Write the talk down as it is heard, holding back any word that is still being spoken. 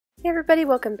everybody,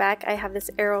 welcome back. I have this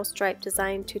arrow stripe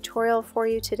design tutorial for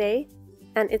you today,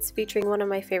 and it's featuring one of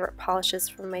my favorite polishes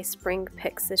from my spring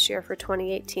picks this year for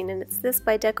 2018, and it's this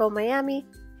by Decomiami.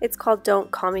 It's called Don't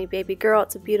Call Me Baby Girl.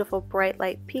 It's a beautiful bright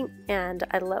light pink, and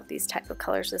I love these type of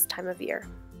colors this time of year.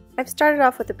 I've started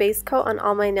off with a base coat on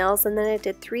all my nails, and then I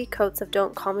did 3 coats of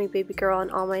Don't Call Me Baby Girl on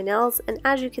all my nails, and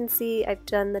as you can see, I've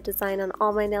done the design on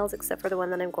all my nails except for the one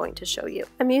that I'm going to show you.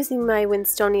 I'm using my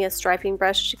Winstonia striping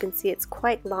brush. As you can see, it's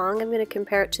quite long. I'm going to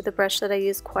compare it to the brush that I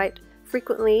use quite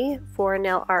frequently for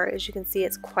nail art. As you can see,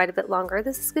 it's quite a bit longer.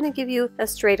 This is going to give you a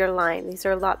straighter line. These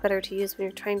are a lot better to use when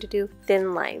you're trying to do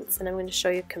thin lines, and I'm going to show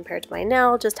you compared to my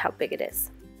nail just how big it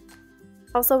is.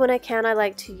 Also, when I can, I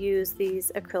like to use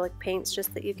these acrylic paints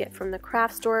just that you get from the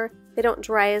craft store. They don't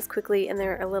dry as quickly, and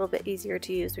they're a little bit easier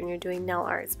to use when you're doing nail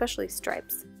art, especially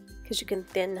stripes, because you can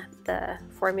thin the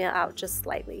formula out just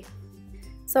slightly.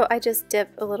 So I just dip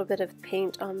a little bit of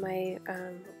paint on my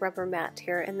rubber mat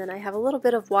here, and then I have a little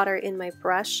bit of water in my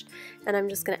brush, and I'm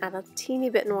just going to add a teeny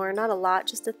bit more, not a lot,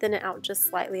 just to thin it out just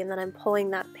slightly, and then I'm pulling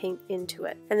that paint into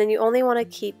it. And then you only want to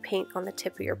keep paint on the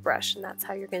tip of your brush, and that's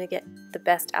how you're going to get the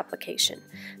best application.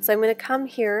 So I'm going to come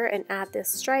here and add this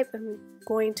stripe. I'm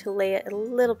going to lay it a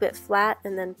little bit flat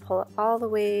and then pull it all the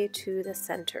way to the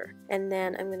center. And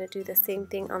then I'm going to do the same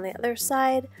thing on the other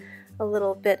side. A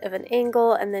little bit of an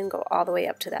angle, and then go all the way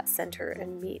up to that center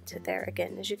and meet there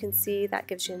again. As you can see, that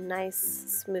gives you a nice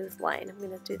smooth line. I'm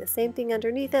going to do the same thing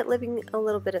underneath it, leaving a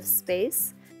little bit of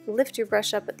space. Lift your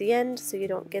brush up at the end so you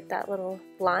don't get that little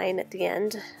line at the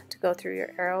end to go through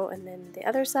your arrow, and then the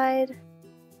other side.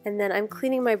 And then I'm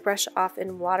cleaning my brush off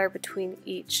in water between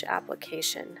each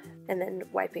application and then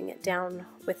wiping it down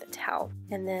with a towel.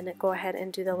 And then go ahead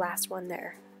and do the last one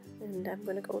there. And I'm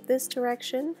going to go this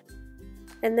direction.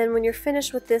 And then when you're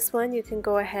finished with this one, you can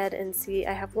go ahead and see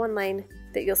I have one line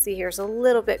that you'll see here is a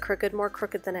little bit crooked, more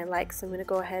crooked than I like, so I'm going to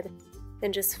go ahead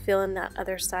and just fill in that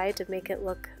other side to make it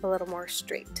look a little more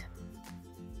straight.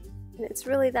 And it's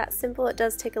really that simple. It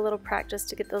does take a little practice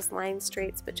to get those lines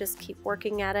straight, but just keep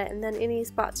working at it, and then any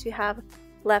spots you have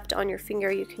left on your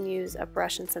finger, you can use a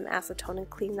brush and some acetone and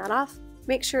clean that off.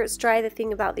 Make sure it's dry. The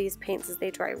thing about these paints is they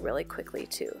dry really quickly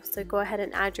too. So go ahead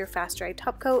and add your fast dry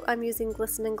top coat. I'm using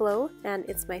Glisten and Glow, and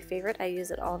it's my favorite. I use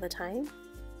it all the time.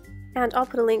 And I'll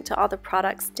put a link to all the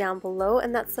products down below,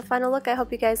 and that's the final look. I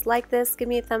hope you guys like this. Give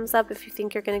me a thumbs up if you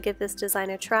think you're going to give this design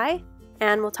a try,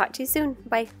 and we'll talk to you soon.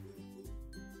 Bye!